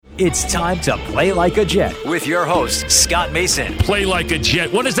It's time to play like a Jet with your host, Scott Mason. Play like a Jet.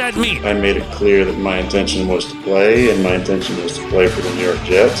 What does that mean? I made it clear that my intention was to play, and my intention was to play for the New York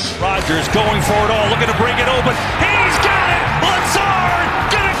Jets. Rodgers going for it all, looking to bring it open. He's got it! Lazard,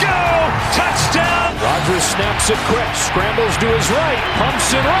 gonna go! Touchdown! Rodgers snaps it quick, scrambles to his right,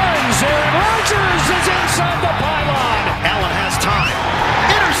 pumps and runs. Aaron Rodgers is inside the pylon. Allen has time.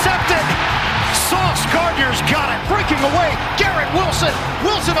 Intercepted! Sauce Gardner's got it. Breaking away. Garrett Wilson.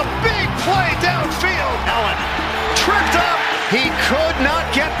 Wilson, a big play downfield. Allen tripped up. He could not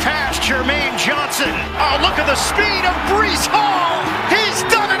get past Jermaine Johnson. Oh, look at the speed of Breece Hall. He's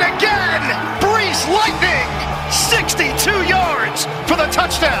done it again. Breece Lightning. 62 yards for the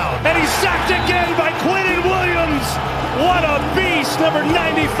touchdown. And he's sacked again by Quinnen Williams. What a beast, number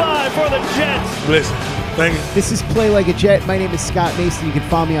 95 for the Jets. Listen. Thank you. This is Play Like a Jet. My name is Scott Mason. You can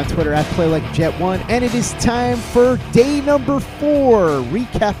follow me on Twitter at PlayLikeAJet1. And it is time for day number 4,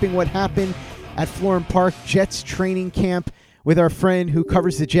 recapping what happened at Florham Park Jets training camp with our friend who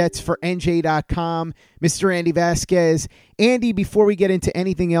covers the Jets for NJ.com, Mr. Andy Vasquez. Andy, before we get into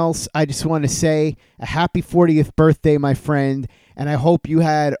anything else, I just want to say a happy 40th birthday, my friend. And I hope you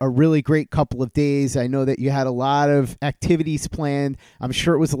had a really great couple of days. I know that you had a lot of activities planned. I'm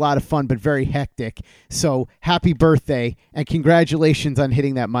sure it was a lot of fun, but very hectic. So happy birthday and congratulations on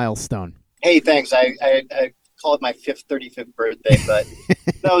hitting that milestone. Hey, thanks. I call it my 35th birthday, but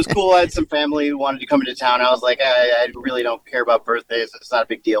that was cool. I had some family who wanted to come into town. I was like, I really don't care about birthdays. It's not a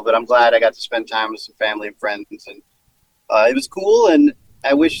big deal, but I'm glad I got to spend time with some family and friends. And it was cool. And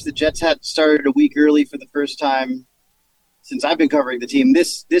I wish the Jets had started a week early for the first time since I've been covering the team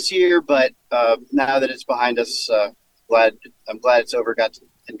this year, but now that it's behind us, I'm glad it's over. Got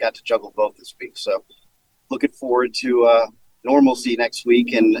to juggle both this week. So looking forward to normalcy next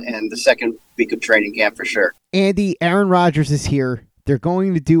week and the second week of training camp for sure. Andy, Aaron Rodgers is here. They're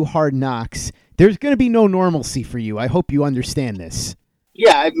going to do Hard Knocks. There's going to be no normalcy for you. I hope you understand this.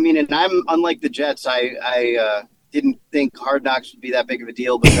 Yeah, I mean, and I'm unlike the Jets. I didn't think Hard Knocks would be that big of a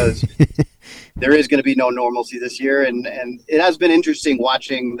deal because there is going to be no normalcy this year. And it has been interesting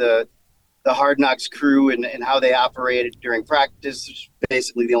watching the Hard Knocks crew and how they operated during practice. It's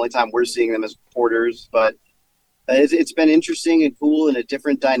basically the only time we're seeing them as reporters. But it's been interesting and cool and a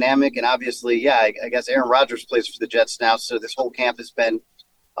different dynamic. And obviously, yeah, I guess Aaron Rodgers plays for the Jets now. So this whole camp has been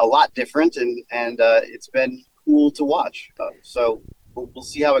a lot different and it's been cool to watch. So we'll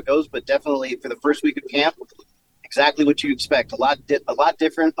see how it goes. But definitely for the first week of camp, exactly what you expect. A lot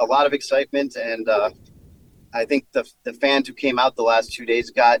different, a lot of excitement, and I think the fans who came out the last 2 days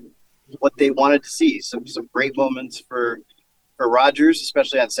got what they wanted to see. Some great moments for Rodgers,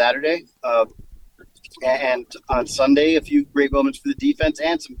 especially on Saturday, and on Sunday, a few great moments for the defense,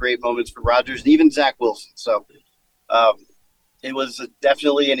 and some great moments for Rodgers, and even Zach Wilson. So it was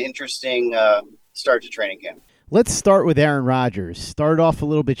definitely an interesting start to training camp. Let's start with Aaron Rodgers. Started off a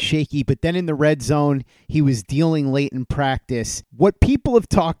little bit shaky, but then in the red zone, he was dealing late in practice. What people have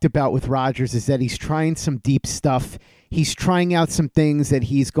talked about with Rodgers is that he's trying some deep stuff. He's trying out some things that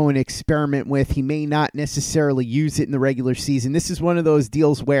he's going to experiment with. He may not necessarily use it in the regular season. This is one of those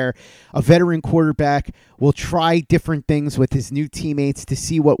deals where a veteran quarterback will try different things with his new teammates to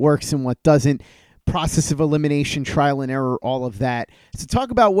see what works and what doesn't. Process of elimination, trial and error, all of that. So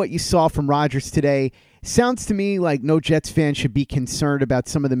talk about what you saw from Rodgers today. Sounds to me like no Jets fan should be concerned about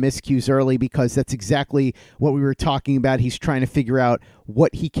some of the miscues early because that's exactly what we were talking about. He's trying to figure out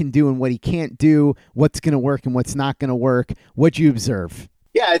what he can do and what he can't do, what's going to work and what's not going to work. What'd you observe?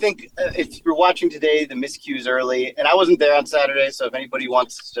 Yeah, I think if you're watching today, the miscues early, and I wasn't there on Saturday, so if anybody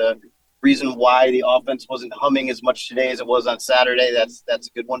wants to reason why the offense wasn't humming as much today as it was on Saturday, that's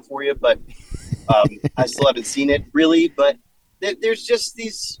a good one for you. But I still haven't seen it really, but there's just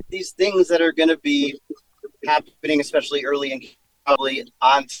these things that are going to be happening, especially early and probably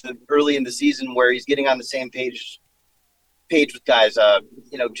early in the season where he's getting on the same page with guys.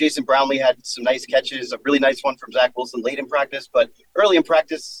 Jason Brownlee had some nice catches, a really nice one from Zach Wilson late in practice, but early in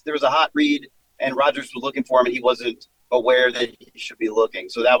practice there was a hot read and Rodgers was looking for him and he wasn't aware that he should be looking.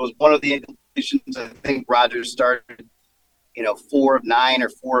 So that was one of the incompletions. I think Rodgers started 4 of 9 or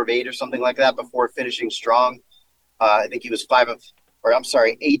 4 of 8 or something like that before finishing strong. I think he was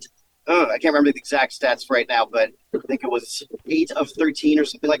 8. I can't remember the exact stats right now, but I think it was 8 of 13 or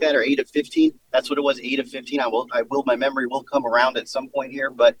something like that, or 8 of 15. That's what it was, 8 of 15. My memory will come around at some point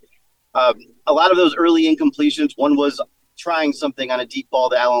here, but a lot of those early incompletions, one was trying something on a deep ball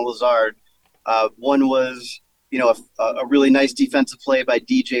to Alan Lazard. One was, a really nice defensive play by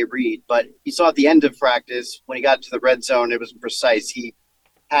DJ Reed, but you saw at the end of practice when he got to the red zone, it was precise. He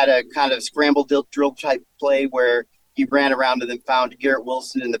had a kind of scramble drill type play where he ran around and then found Garrett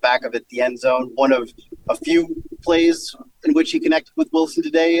Wilson in the back of it, the end zone. One of a few plays in which he connected with Wilson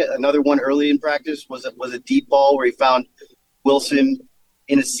today. Another one early in practice was a deep ball where he found Wilson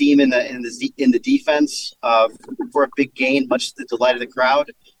in a seam in the defense for a big gain, much to the delight of the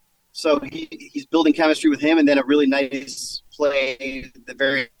crowd. So he's building chemistry with him, and then a really nice play, the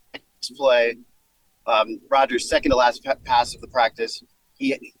very next play, Rodgers' second to last pass of the practice.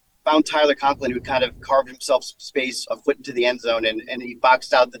 He found Tyler Conklin, who kind of carved himself some space a foot into the end zone, and he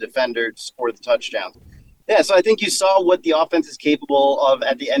boxed out the defender to score the touchdown. Yeah, so I think you saw what the offense is capable of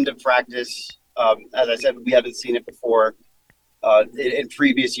at the end of practice. As I said, we haven't seen it before in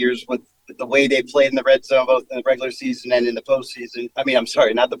previous years with the way they played in the red zone, both in the regular season and in the postseason. I mean, I'm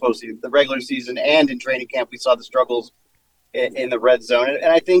sorry, not the postseason, the regular season and in training camp, we saw the struggles in the red zone.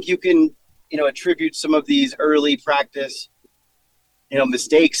 And I think you can, attribute some of these early practice,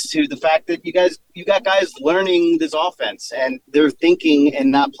 mistakes to the fact that you got guys learning this offense and they're thinking and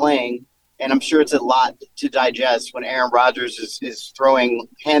not playing. And I'm sure it's a lot to digest when Aaron Rodgers is throwing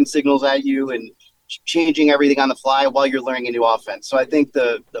hand signals at you and changing everything on the fly while you're learning a new offense. So I think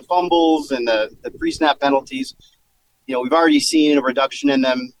the fumbles and the pre-snap penalties, we've already seen a reduction in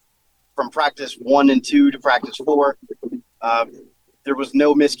them from practice 1 and 2 to practice 4. There was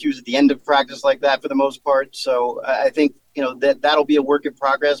no miscues at the end of practice like that for the most part. So I think, that'll be a work in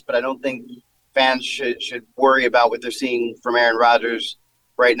progress, but I don't think fans should worry about what they're seeing from Aaron Rodgers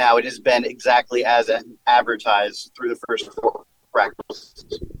right now. It has been exactly as advertised through the first 4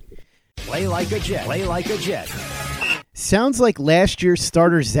 practices. Play like a Jet. Play like a Jet. Sounds like last year's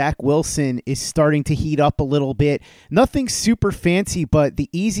starter Zach Wilson is starting to heat up a little bit. Nothing super fancy, but the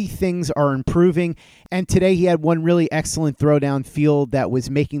easy things are improving. And today he had one really excellent throw downfield that was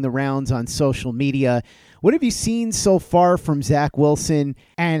making the rounds on social media. What have you seen so far from Zach Wilson,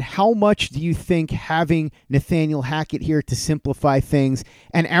 and how much do you think having Nathaniel Hackett here to simplify things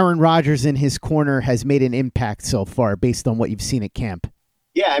and Aaron Rodgers in his corner has made an impact so far based on what you've seen at camp?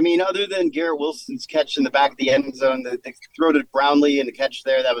 Yeah, I mean, other than Garrett Wilson's catch in the back of the end zone, the throw to Brownlee and the catch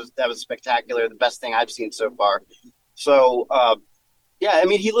there, that was spectacular. The best thing I've seen so far. So, yeah, I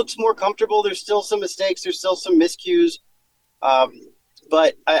mean, he looks more comfortable. There's still some mistakes. There's still some miscues.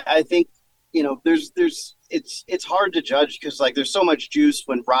 But I think, it's hard to judge because, there's so much juice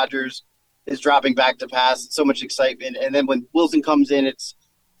when Rodgers is dropping back to pass, so much excitement. And then when Wilson comes in, it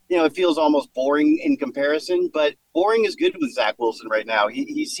feels almost boring in comparison, but boring is good with Zach Wilson right now.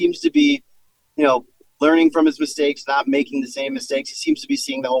 He seems to be, learning from his mistakes, not making the same mistakes. He seems to be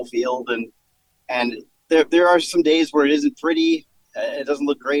seeing the whole field, and there are some days where it isn't pretty. It doesn't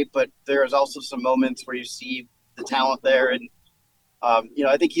look great, but there's also some moments where you see the talent there. And,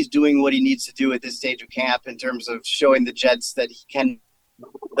 I think he's doing what he needs to do at this stage of camp in terms of showing the Jets that he can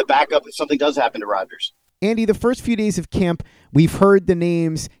the backup if something does happen to Rodgers. Andy, the first few days of camp, we've heard the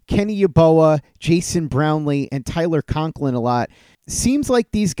names Kenny Yeboah, Jason Brownlee, and Tyler Conklin a lot. Seems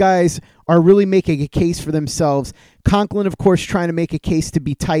like these guys are really making a case for themselves. Conklin, of course, trying to make a case to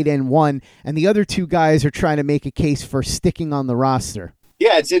be tight end 1, and the other 2 guys are trying to make a case for sticking on the roster.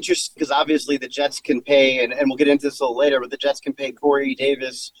 Yeah, it's interesting because obviously the Jets can pay, and we'll get into this a little later, but the Jets can pay Corey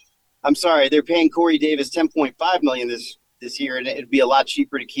Davis. I'm sorry, they're paying Corey Davis $10.5 million this year, and it'd be a lot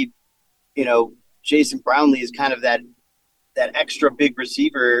cheaper to keep, Jason Brownlee is kind of that extra big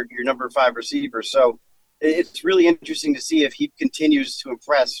receiver, your number 5 receiver. So it's really interesting to see if he continues to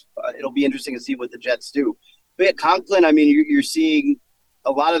impress. It'll be interesting to see what the Jets do. But at Conklin, I mean, you're seeing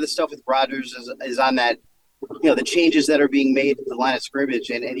a lot of the stuff with Rodgers is on that, the changes that are being made at the line of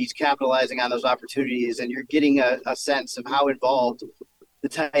scrimmage, and he's capitalizing on those opportunities. And you're getting a sense of how involved the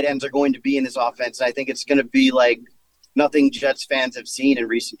tight ends are going to be in this offense. And I think it's going to be like nothing Jets fans have seen in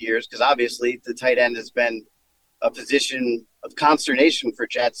recent years, because obviously the tight end has been a position of consternation for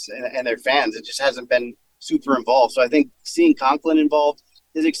Jets and their fans. It just hasn't been super involved. So I think seeing Conklin involved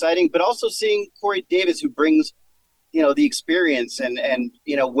is exciting, but also seeing Corey Davis, who brings, the experience and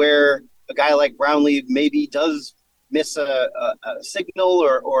where a guy like Brownlee maybe does miss a signal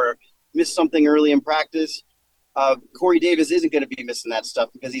or miss something early in practice. Corey Davis isn't going to be missing that stuff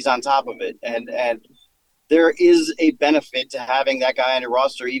because he's on top of it. And there is a benefit to having that guy on your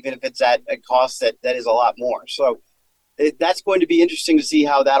roster, even if it's at a cost that is a lot more. So that's going to be interesting to see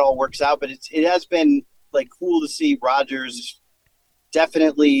how that all works out. But it has been cool to see Rodgers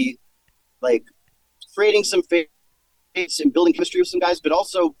definitely creating some faith and building chemistry with some guys, but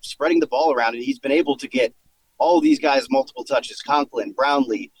also spreading the ball around. And he's been able to get all these guys multiple touches: Conklin,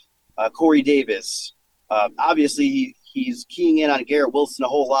 Brownlee, Corey Davis. Obviously, he's keying in on Garrett Wilson a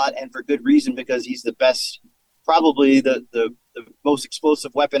whole lot, and for good reason, because he's the best, probably the most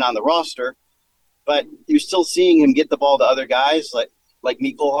explosive weapon on the roster. but you're still seeing him get the ball to other guys like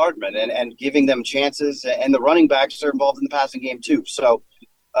Mecole Hardman and giving them chances, and the running backs are involved in the passing game too. So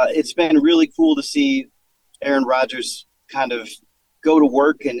it's been really cool to see Aaron Rodgers kind of go to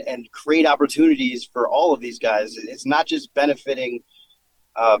work and create opportunities for all of these guys. It's not just benefiting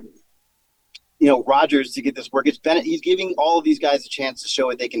Rodgers to get this work. He's giving all of these guys a chance to show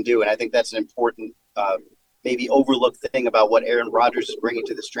what they can do, and I think that's an important maybe overlooked thing about what Aaron Rodgers is bringing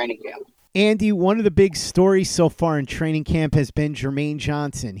to this training camp. Andy, one of the big stories so far in training camp has been Jermaine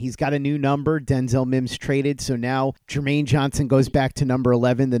Johnson. He's got a new number. Denzel Mims traded, so now Jermaine Johnson goes back to number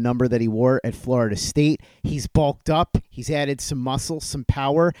 11, the number that he wore at Florida State. He's bulked up. He's added some muscle, some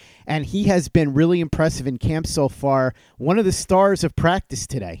power, and he has been really impressive in camp so far. One of the stars of practice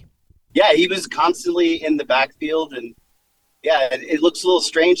today. Yeah, he was constantly in the backfield, and yeah, it looks a little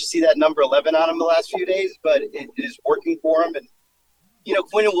strange to see that number 11 on him the last few days, but it is working for him. And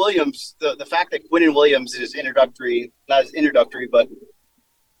Quinnen Williams, the fact that Quinnen Williams is not as introductory, but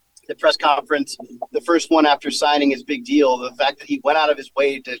the press conference, the first one after signing is big deal. The fact that he went out of his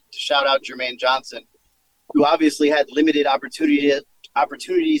way to shout out Jermaine Johnson, who obviously had limited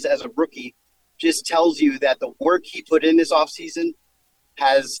opportunities as a rookie, just tells you that the work he put in this offseason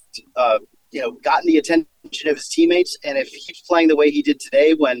has gotten the attention of his teammates. And if he keeps playing the way he did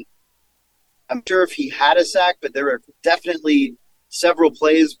today, when I'm sure if he had a sack, but there were definitely several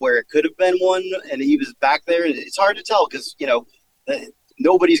plays where it could have been one, and he was back there. It's hard to tell because,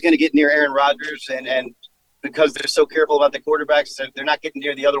 nobody's going to get near Aaron Rodgers, and because they're so careful about the quarterbacks, they're not getting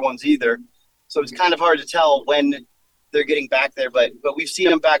near the other ones either. So it's kind of hard to tell when they're getting back there, but we've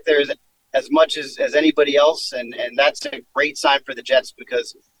seen him back there as much as anybody else, and that's a great sign for the Jets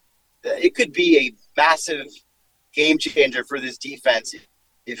because it could be a massive game changer for this defense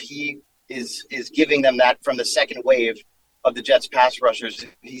if he is giving them that from the second wave of the Jets pass rushers.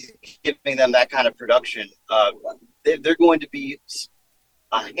 He's giving them that kind of production. They're going to be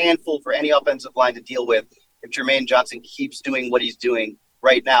a handful for any offensive line to deal with if Jermaine Johnson keeps doing what he's doing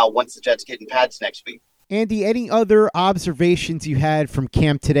right now once the Jets get in pads next week. Andy, any other observations you had from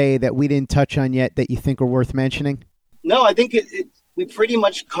camp today that we didn't touch on yet that you think are worth mentioning? No, I think we pretty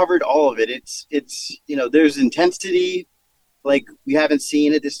much covered all of it. It's there's intensity like we haven't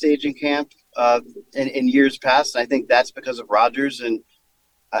seen at this stage in camp in years past. I think that's because of Rodgers, and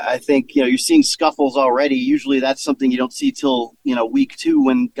I think you're seeing scuffles already. Usually that's something you don't see till week 2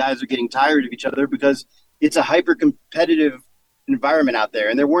 when guys are getting tired of each other because it's a hyper competitive environment out there,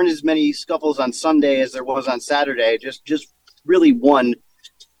 and there weren't as many scuffles on Sunday as there was on Saturday. Just really one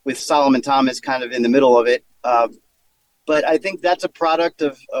with Solomon Thomas kind of in the middle of it. But I think that's a product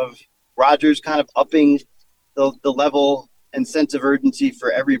of Rodgers kind of upping the level and sense of urgency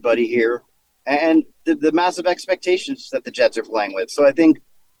for everybody here, and the massive expectations that the Jets are playing with. So I think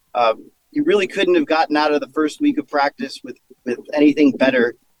you really couldn't have gotten out of the first week of practice with anything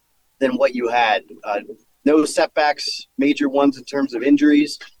better than what you had. No setbacks, major ones in terms of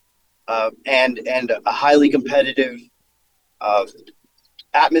injuries, and a highly competitive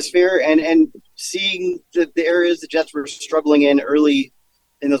atmosphere, and seeing the areas the Jets were struggling in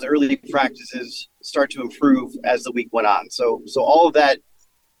those early practices start to improve as the week went on. So all of that,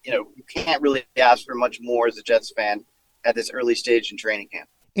 you can't really ask for much more as a Jets fan at this early stage in training camp.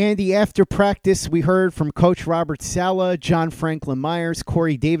 Andy, after practice, we heard from Coach Robert Saleh, John Franklin Myers,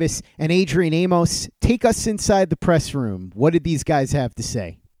 Corey Davis, and Adrian Amos. Take us inside the press room. What did these guys have to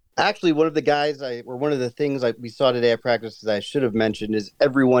say? Actually, one of the things we saw today at practice that I should have mentioned is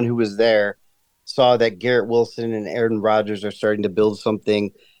everyone who was there saw that Garrett Wilson and Aaron Rodgers are starting to build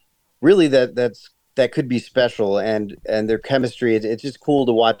something really that could be special, and their chemistry. It's just cool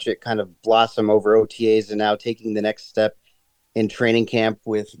to watch it kind of blossom over OTAs and now taking the next step in training camp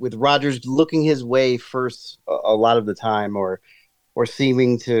with Rodgers looking his way first a lot of the time, or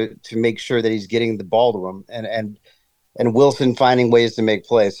seeming to make sure that he's getting the ball to him, and Wilson finding ways to make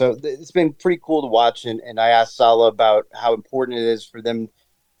plays. So it's been pretty cool to watch. And I asked Saleh about how important it is for them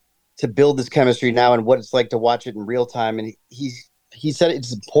to build this chemistry now and what it's like to watch it in real time. And he said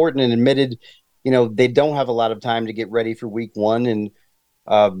it's important and admitted, they don't have a lot of time to get ready for week 1. And,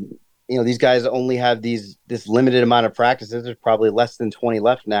 these guys only have this limited amount of practices. There's probably less than 20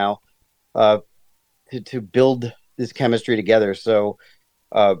 left now to build this chemistry together. So,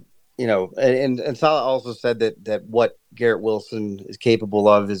 and Saleh also said that what Garrett Wilson is capable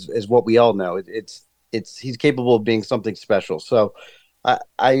of is what we all know. He's capable of being something special. So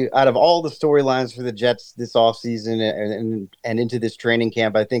I out of all the storylines for the Jets this offseason and into this training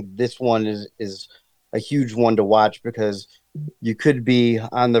camp, I think this one is a huge one to watch because you could be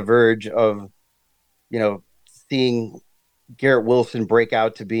on the verge of, seeing Garrett Wilson break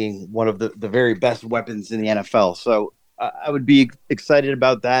out to being one of the very best weapons in the NFL. So I would be excited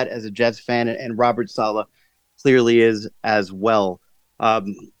about that as a Jets fan, and Robert Saleh clearly is as well.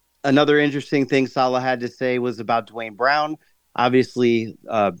 Another interesting thing Saleh had to say was about Dwayne Brown. Obviously,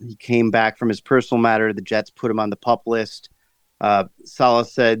 he came back from his personal matter. The Jets put him on the PUP list. Saleh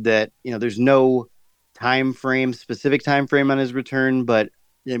said that there's no specific time frame on his return, but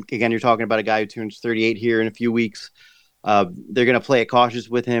again, you're talking about a guy who turns 38 here in a few weeks. They're going to play it cautious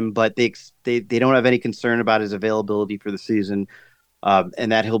with him, but they don't have any concern about his availability for the season,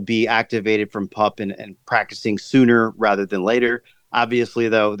 and that he'll be activated from PUP and practicing sooner rather than later. Obviously,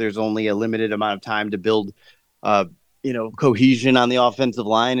 though, there's only a limited amount of time to build, cohesion on the offensive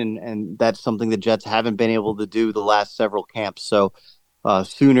line, and that's something the Jets haven't been able to do the last several camps. So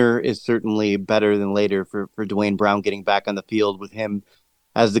sooner is certainly better than later for Dwayne Brown getting back on the field with him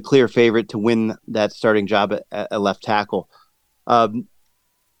as the clear favorite to win that starting job at left tackle.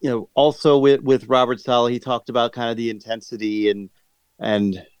 Also with Robert Saleh, he talked about kind of the intensity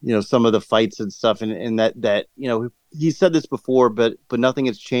and some of the fights and stuff, and that he said this before, but nothing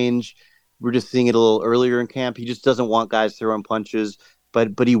has changed. We're just seeing it a little earlier in camp. He just doesn't want guys throwing punches,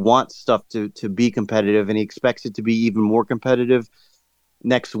 but he wants stuff to be competitive, and he expects it to be even more competitive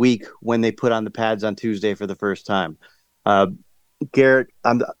next week when they put on the pads on Tuesday for the first time. Garrett,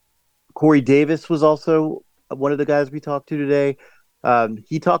 Corey Davis was also one of the guys we talked to today.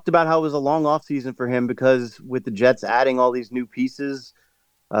 He talked about how it was a long offseason for him because with the Jets adding all these new pieces,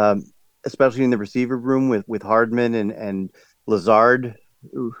 especially in the receiver room with Hardman and Lazard,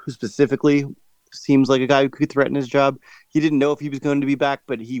 who specifically seems like a guy who could threaten his job. He didn't know if he was going to be back,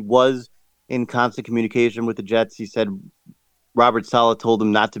 but he was in constant communication with the Jets. He said Robert Saleh told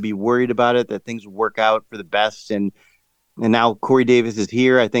him not to be worried about it, that things would work out for the best. And now Corey Davis is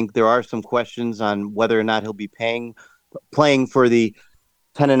here. I think there are some questions on whether or not he'll be playing for the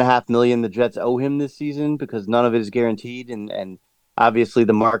 $10.5 million the Jets owe him this season, because none of it is guaranteed. And obviously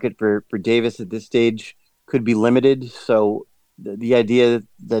the market for Davis at this stage could be limited. So the idea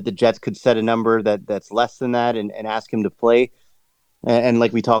that the Jets could set a number that's less than that and ask him to play, and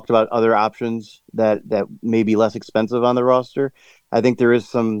like we talked about other options that may be less expensive on the roster, I think there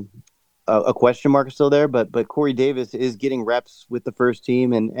is a question mark still there. But Corey Davis is getting reps with the first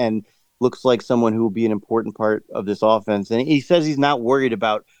team and looks like someone who will be an important part of this offense. And he says he's not worried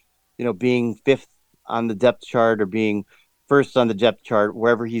about being fifth on the depth chart or being first on the depth chart.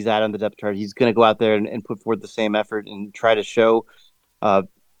 Wherever he's at on the depth chart, he's going to go out there and put forth the same effort and try to show that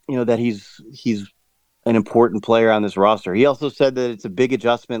he's an important player on this roster. He also said that it's a big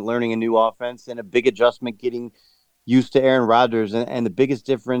adjustment learning a new offense and a big adjustment getting used to Aaron Rodgers, and the biggest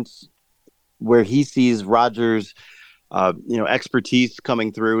difference where he sees Rodgers expertise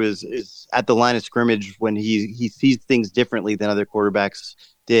coming through is at the line of scrimmage, when he sees things differently than other quarterbacks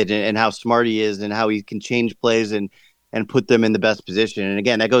did, and how smart he is and how he can change plays and put them in the best position. And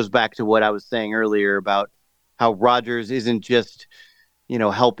again, that goes back to what I was saying earlier about how Rodgers isn't just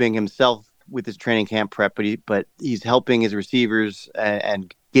helping himself with his training camp prep, but he's helping his receivers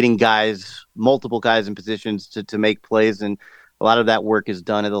and getting multiple guys in positions to make plays. And a lot of that work is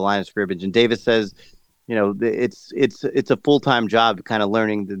done at the line of scrimmage. And Davis says, it's a full-time job kind of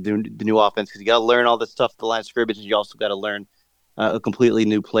learning the new offense, because you got to learn all this stuff at the line of scrimmage, and you also got to learn a completely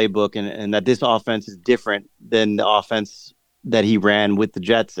new playbook, and that this offense is different than the offense that he ran with the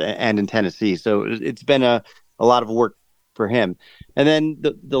Jets and in Tennessee. So it's been a lot of work for him. And then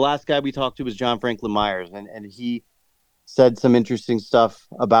the last guy we talked to was John Franklin Myers, and he said some interesting stuff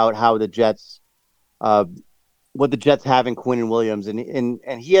about how the Jets, what the Jets have in Quinnen Williams. And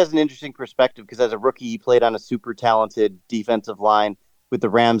he has an interesting perspective, because as a rookie, he played on a super talented defensive line with the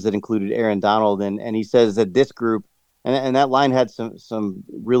Rams that included Aaron Donald. And he says that this group, and that line had some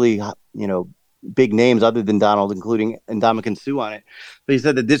really, big names other than Donald, including Ndamukong Suh on it. But he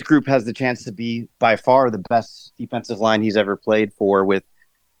said that this group has the chance to be by far the best defensive line he's ever played for, with,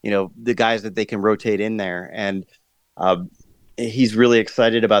 the guys that they can rotate in there. And he's really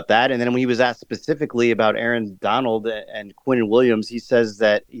excited about that. And then when he was asked specifically about Aaron Donald and Quinnen Williams, he says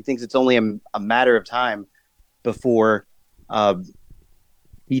that he thinks it's only a matter of time before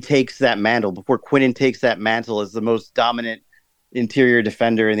he takes that mantle, before Quinnen takes that mantle as the most dominant interior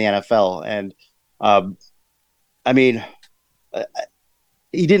defender in the NFL. And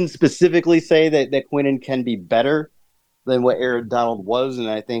he didn't specifically say that Quinnen can be better than what Aaron Donald was. And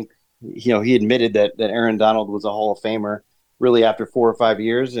I think, he admitted that Aaron Donald was a Hall of Famer really after 4 or 5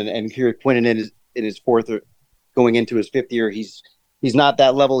 years. And here Quinnen in his fourth, or going into his fifth year, he's not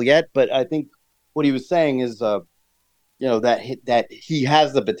that level yet. But I think what he was saying is, that he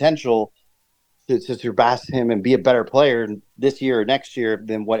has the potential to surpass him and be a better player this year or next year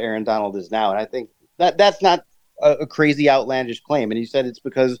than what Aaron Donald is now. And I think that's not a crazy, outlandish claim. And he said it's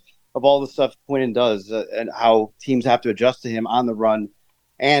because of all the stuff Quinnen does and how teams have to adjust to him on the run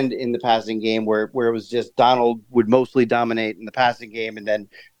and in the passing game, where it was just Donald would mostly dominate in the passing game and then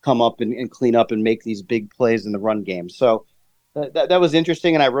come up and clean up and make these big plays in the run game. So that was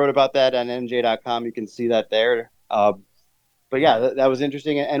interesting, and I wrote about that on NJ.com. You can see that there. But yeah, that was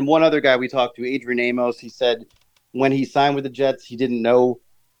interesting. And one other guy we talked to, Adrian Amos, he said when he signed with the Jets, he didn't know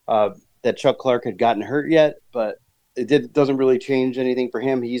that Chuck Clark had gotten hurt yet, but it doesn't really change anything for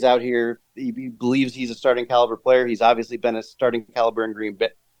him. He's out here. He believes he's a starting caliber player. He's obviously been a starting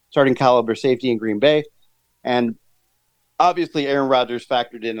caliber safety in Green Bay. And obviously Aaron Rodgers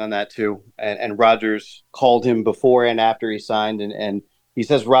factored in on that too. And Rodgers called him before and after he signed. And he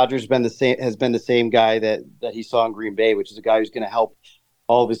says Rodgers has been the same guy that he saw in Green Bay, which is a guy who's going to help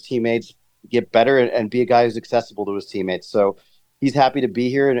all of his teammates get better and be a guy who's accessible to his teammates. So he's happy to be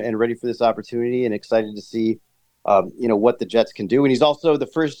here and ready for this opportunity and excited to see what the Jets can do. And he's also the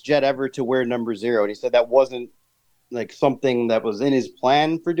first Jet ever to wear number 0. And he said that wasn't like something that was in his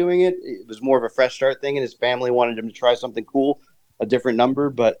plan for doing it. It was more of a fresh start thing, and his family wanted him to try something cool, a different number.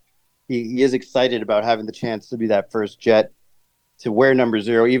 But he is excited about having the chance to be that first Jet to wear number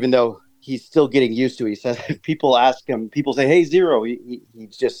 0, even though he's still getting used to it. He says if people ask him, people say, "Hey, 0," he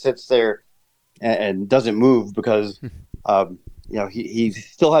just sits there and doesn't move because he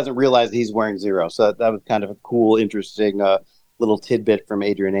still hasn't realized he's wearing 0. So that was kind of a cool, interesting little tidbit from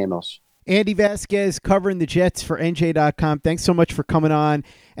Adrian Amos. Andy Vasquez covering the Jets for NJ.com. Thanks so much for coming on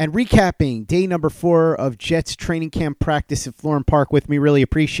and recapping day number 4 of Jets training camp practice at Florham Park with me. Really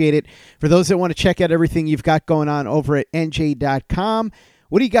appreciate it. For those that want to check out everything you've got going on over at NJ.com,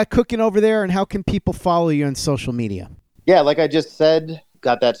 what do you got cooking over there, and how can people follow you on social media? Yeah, like I just said,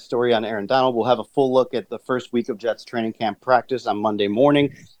 got that story on Aaron Donald. We'll have a full look at the first week of Jets training camp practice on Monday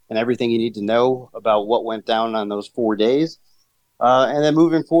morning and everything you need to know about what went down on those 4 days. And then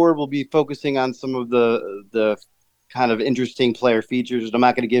moving forward, we'll be focusing on some of the kind of interesting player features. I'm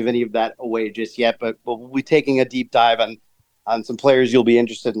not going to give any of that away just yet, but we'll be taking a deep dive on some players you'll be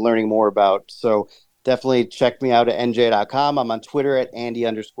interested in learning more about. So definitely check me out at NJ.com. I'm on Twitter at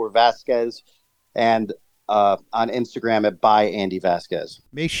Andy_Vasquez and on Instagram at @ByAndyVasquez.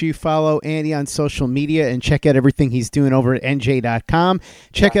 Make sure you follow Andy on social media and check out everything he's doing over at NJ.com.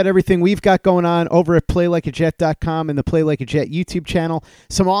 Check out everything we've got going on over at PlayLikeAJet.com and the Play Like a Jet YouTube channel.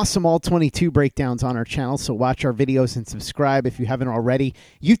 Some awesome All-22 breakdowns on our channel, so watch our videos and subscribe if you haven't already.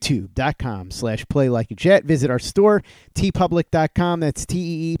 YouTube.com/PlayLikeAJet. Visit our store, TeePublic.com. That's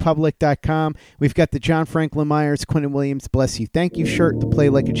TeePublic.com. We've got the John Franklin Myers, Quinnen Williams, Bless You, Thank You shirt, the Play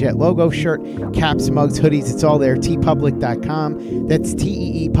Like a Jet logo shirt, caps, mugs, hoodies. It's all there. TeePublic.com. That's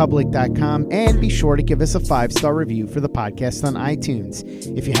TeePublic.com. And be sure to give us a 5-star review for the podcast on iTunes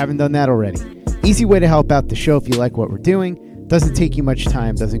if you haven't done that already. Easy way to help out the show if you like what we're doing. Doesn't take you much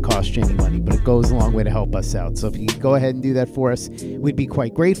time, doesn't cost you any money, but it goes a long way to help us out. So if you could go ahead and do that for us, we'd be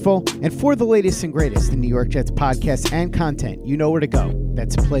quite grateful. And for the latest and greatest in New York Jets podcasts and content, you know where to go.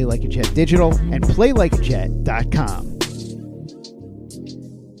 That's Play Like a Jet Digital and PlayLikeAJet.com.